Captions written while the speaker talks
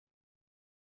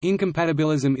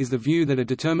Incompatibilism is the view that a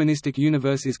deterministic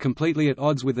universe is completely at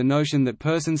odds with the notion that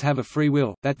persons have a free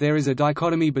will, that there is a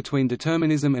dichotomy between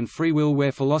determinism and free will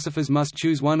where philosophers must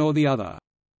choose one or the other.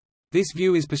 This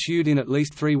view is pursued in at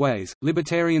least three ways.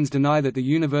 Libertarians deny that the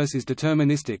universe is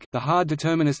deterministic, the hard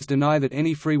determinists deny that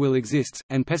any free will exists,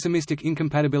 and pessimistic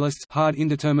incompatibilists, hard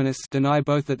indeterminists, deny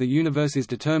both that the universe is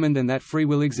determined and that free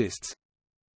will exists.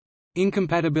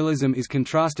 Incompatibilism is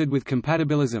contrasted with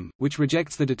compatibilism, which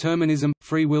rejects the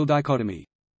determinism-free will dichotomy.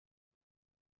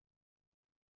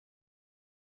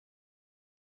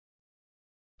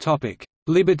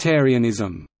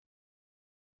 Libertarianism.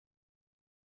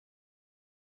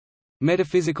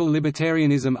 Metaphysical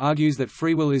libertarianism argues that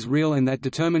free will is real and that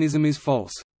determinism is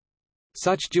false.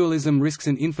 Such dualism risks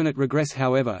an infinite regress.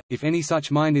 However, if any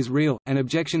such mind is real, an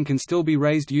objection can still be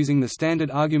raised using the standard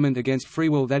argument against free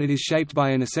will that it is shaped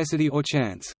by a necessity or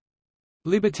chance.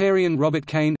 Libertarian Robert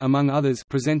Kane, among others,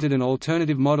 presented an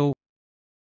alternative model.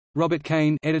 Robert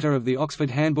Kane, editor of the Oxford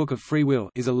Handbook of Free Will,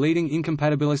 is a leading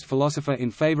incompatibilist philosopher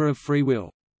in favor of free will.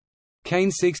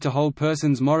 Kane seeks to hold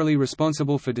persons morally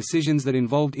responsible for decisions that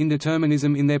involved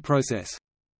indeterminism in their process.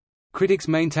 Critics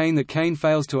maintain that Kane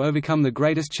fails to overcome the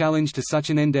greatest challenge to such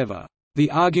an endeavor,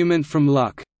 the argument from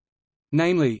luck.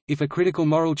 Namely, if a critical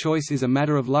moral choice is a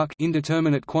matter of luck,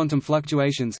 indeterminate quantum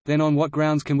fluctuations, then on what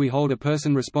grounds can we hold a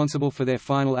person responsible for their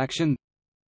final action?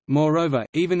 Moreover,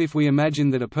 even if we imagine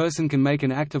that a person can make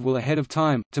an act of will ahead of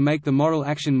time, to make the moral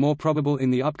action more probable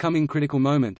in the upcoming critical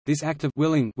moment, this act of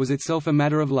willing was itself a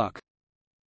matter of luck.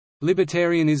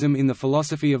 Libertarianism in the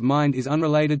philosophy of mind is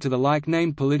unrelated to the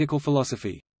like-named political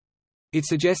philosophy. It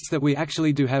suggests that we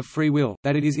actually do have free will,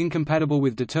 that it is incompatible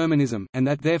with determinism, and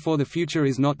that therefore the future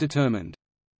is not determined.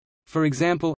 For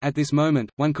example, at this moment,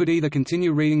 one could either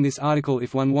continue reading this article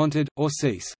if one wanted, or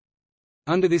cease.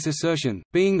 Under this assertion,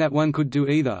 being that one could do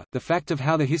either, the fact of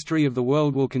how the history of the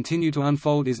world will continue to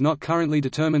unfold is not currently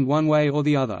determined one way or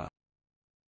the other.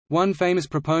 One famous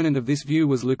proponent of this view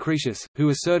was Lucretius, who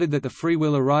asserted that the free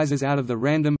will arises out of the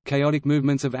random, chaotic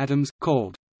movements of atoms,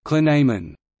 called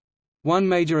kleinamen. One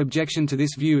major objection to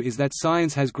this view is that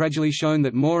science has gradually shown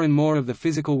that more and more of the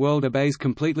physical world obeys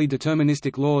completely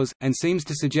deterministic laws, and seems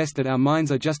to suggest that our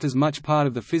minds are just as much part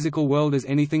of the physical world as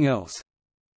anything else.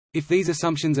 If these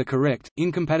assumptions are correct,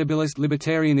 incompatibilist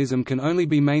libertarianism can only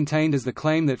be maintained as the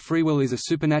claim that free will is a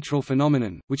supernatural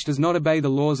phenomenon, which does not obey the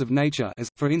laws of nature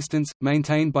as, for instance,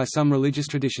 maintained by some religious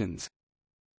traditions.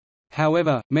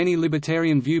 However, many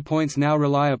libertarian viewpoints now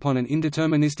rely upon an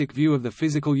indeterministic view of the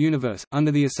physical universe,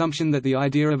 under the assumption that the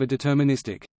idea of a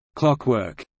deterministic,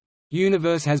 clockwork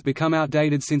universe has become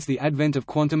outdated since the advent of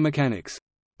quantum mechanics.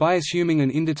 By assuming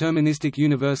an indeterministic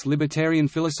universe, libertarian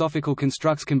philosophical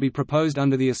constructs can be proposed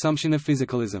under the assumption of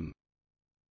physicalism.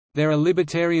 There are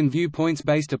libertarian viewpoints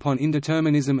based upon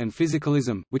indeterminism and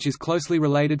physicalism, which is closely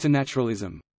related to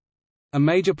naturalism. A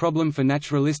major problem for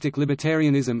naturalistic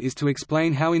libertarianism is to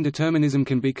explain how indeterminism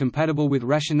can be compatible with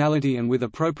rationality and with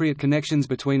appropriate connections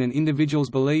between an individual's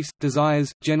beliefs,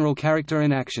 desires, general character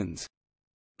and actions.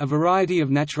 A variety of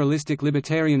naturalistic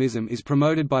libertarianism is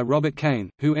promoted by Robert Kane,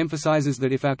 who emphasizes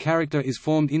that if our character is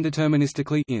formed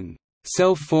indeterministically in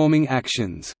self-forming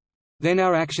actions, then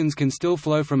our actions can still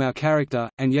flow from our character,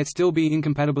 and yet still be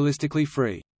incompatibilistically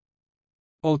free.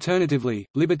 Alternatively,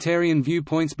 libertarian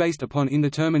viewpoints based upon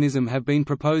indeterminism have been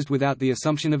proposed without the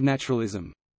assumption of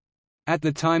naturalism. At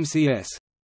the time C.S.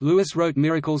 Lewis wrote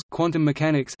Miracles, Quantum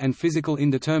Mechanics and Physical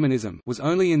Indeterminism was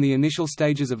only in the initial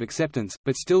stages of acceptance,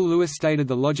 but still Lewis stated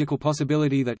the logical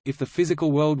possibility that, if the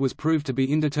physical world was proved to be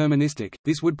indeterministic,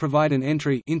 this would provide an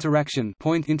interaction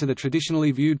point into the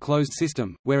traditionally viewed closed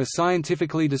system, where a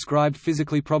scientifically described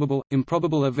physically probable,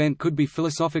 improbable event could be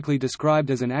philosophically described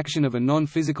as an action of a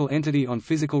non-physical entity on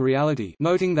physical reality,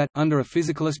 noting that, under a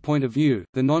physicalist point of view,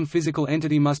 the non-physical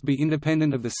entity must be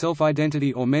independent of the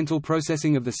self-identity or mental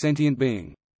processing of the sentient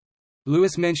being.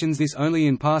 Lewis mentions this only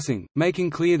in passing,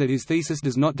 making clear that his thesis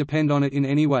does not depend on it in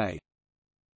any way.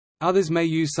 Others may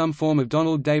use some form of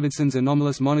Donald Davidson's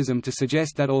anomalous monism to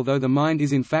suggest that although the mind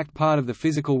is in fact part of the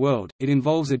physical world, it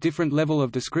involves a different level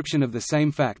of description of the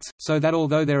same facts, so that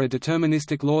although there are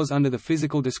deterministic laws under the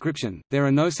physical description, there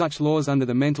are no such laws under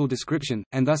the mental description,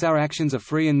 and thus our actions are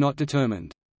free and not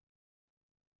determined.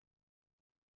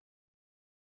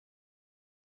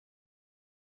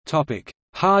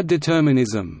 Hard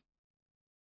determinism.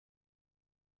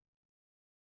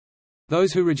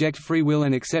 Those who reject free will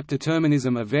and accept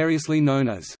determinism are variously known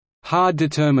as hard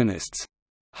determinists,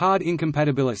 hard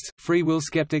incompatibilists, free will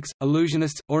skeptics,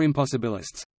 illusionists, or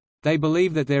impossibilists. They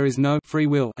believe that there is no free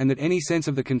will and that any sense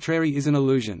of the contrary is an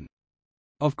illusion.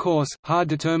 Of course, hard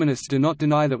determinists do not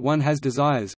deny that one has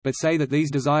desires, but say that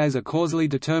these desires are causally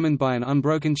determined by an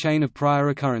unbroken chain of prior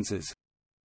occurrences.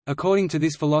 According to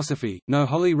this philosophy, no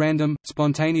wholly random,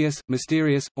 spontaneous,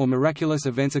 mysterious, or miraculous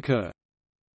events occur.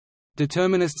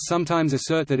 Determinists sometimes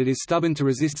assert that it is stubborn to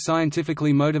resist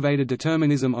scientifically motivated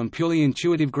determinism on purely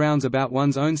intuitive grounds about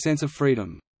one's own sense of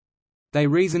freedom. They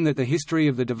reason that the history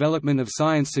of the development of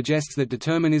science suggests that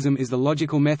determinism is the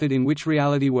logical method in which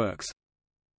reality works.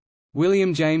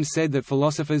 William James said that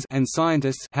philosophers and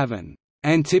scientists have an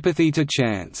antipathy to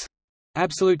chance.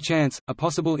 Absolute chance, a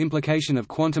possible implication of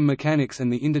quantum mechanics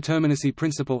and the indeterminacy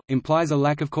principle, implies a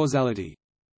lack of causality.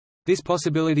 This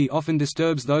possibility often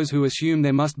disturbs those who assume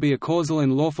there must be a causal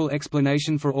and lawful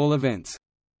explanation for all events.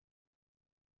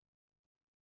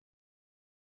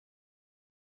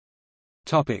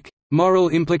 Moral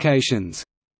implications.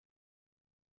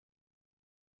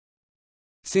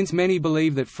 Since many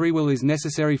believe that free will is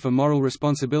necessary for moral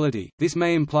responsibility, this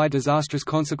may imply disastrous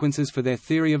consequences for their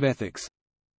theory of ethics.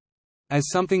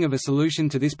 As something of a solution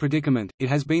to this predicament, it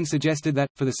has been suggested that,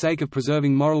 for the sake of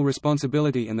preserving moral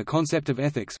responsibility and the concept of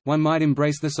ethics, one might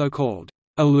embrace the so-called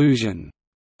illusion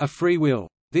of free will.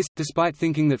 This, despite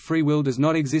thinking that free will does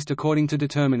not exist according to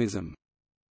determinism.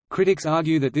 Critics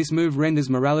argue that this move renders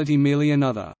morality merely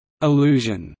another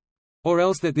illusion, or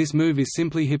else that this move is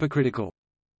simply hypocritical.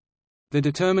 The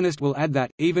determinist will add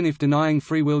that, even if denying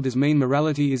free will does mean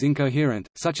morality is incoherent,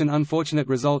 such an unfortunate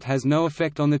result has no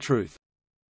effect on the truth.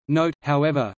 Note,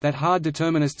 however, that hard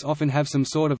determinists often have some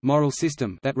sort of moral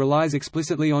system that relies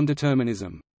explicitly on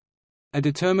determinism. A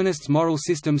determinist's moral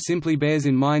system simply bears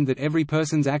in mind that every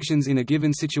person's actions in a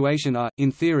given situation are,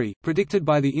 in theory, predicted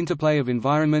by the interplay of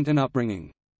environment and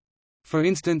upbringing. For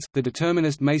instance, the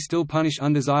determinist may still punish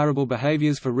undesirable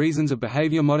behaviors for reasons of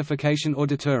behavior modification or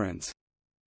deterrence.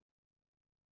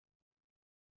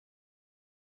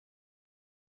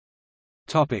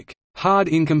 Hard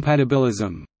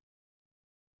incompatibilism.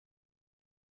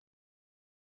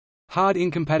 Hard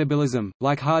incompatibilism,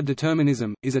 like hard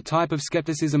determinism, is a type of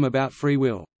skepticism about free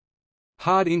will.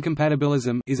 Hard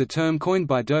incompatibilism is a term coined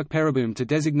by Dirk Pereboom to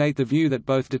designate the view that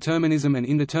both determinism and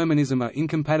indeterminism are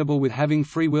incompatible with having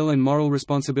free will and moral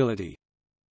responsibility.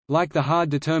 Like the hard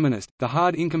determinist, the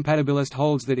hard incompatibilist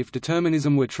holds that if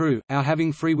determinism were true, our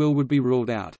having free will would be ruled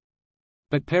out.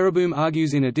 But Pereboom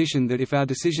argues in addition that if our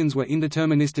decisions were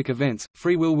indeterministic events,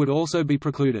 free will would also be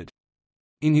precluded.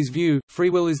 In his view, free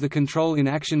will is the control in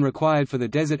action required for the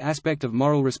desert aspect of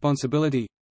moral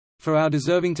responsibility—for our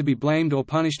deserving to be blamed or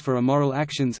punished for immoral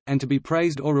actions, and to be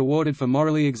praised or rewarded for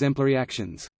morally exemplary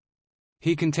actions.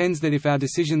 He contends that if our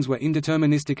decisions were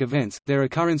indeterministic events, their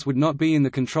occurrence would not be in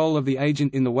the control of the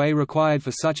agent in the way required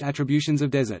for such attributions of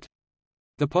desert.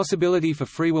 The possibility for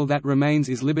free will that remains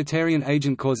is libertarian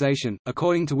agent causation,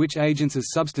 according to which agents as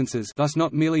substances, thus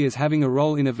not merely as having a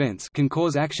role in events, can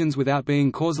cause actions without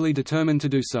being causally determined to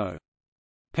do so.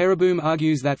 Pereboom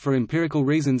argues that for empirical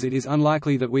reasons it is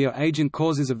unlikely that we are agent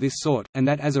causes of this sort, and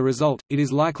that as a result, it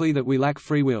is likely that we lack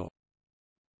free will.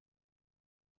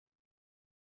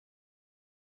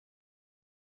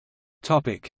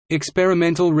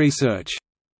 Experimental research.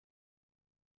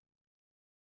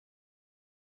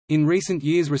 In recent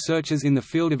years, researchers in the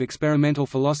field of experimental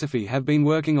philosophy have been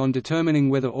working on determining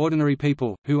whether ordinary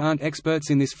people, who aren't experts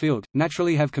in this field,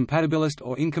 naturally have compatibilist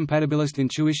or incompatibilist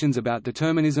intuitions about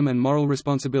determinism and moral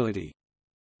responsibility.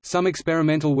 Some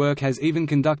experimental work has even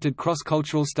conducted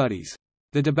cross-cultural studies.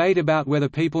 The debate about whether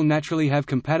people naturally have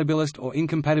compatibilist or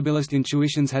incompatibilist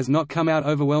intuitions has not come out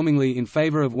overwhelmingly in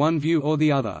favor of one view or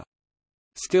the other.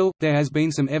 Still, there has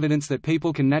been some evidence that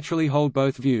people can naturally hold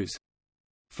both views.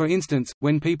 For instance,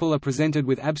 when people are presented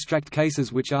with abstract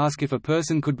cases which ask if a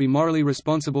person could be morally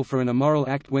responsible for an immoral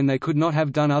act when they could not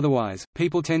have done otherwise,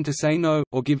 people tend to say no,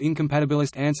 or give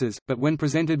incompatibilist answers, but when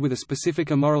presented with a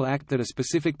specific immoral act that a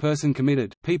specific person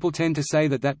committed, people tend to say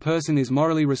that that person is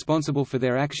morally responsible for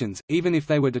their actions, even if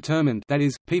they were determined. That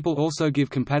is, people also give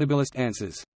compatibilist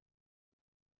answers.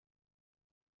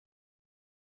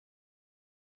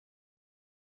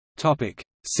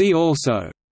 See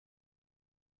also: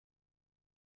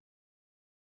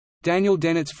 Daniel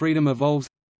Dennett's freedom evolves,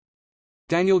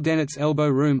 Daniel Dennett's elbow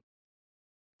room,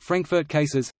 Frankfurt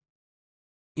cases,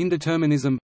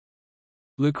 indeterminism,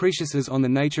 Lucretius's On the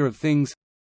Nature of Things,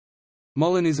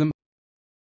 Molinism,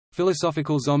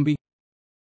 philosophical zombie,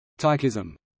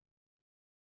 Tychism.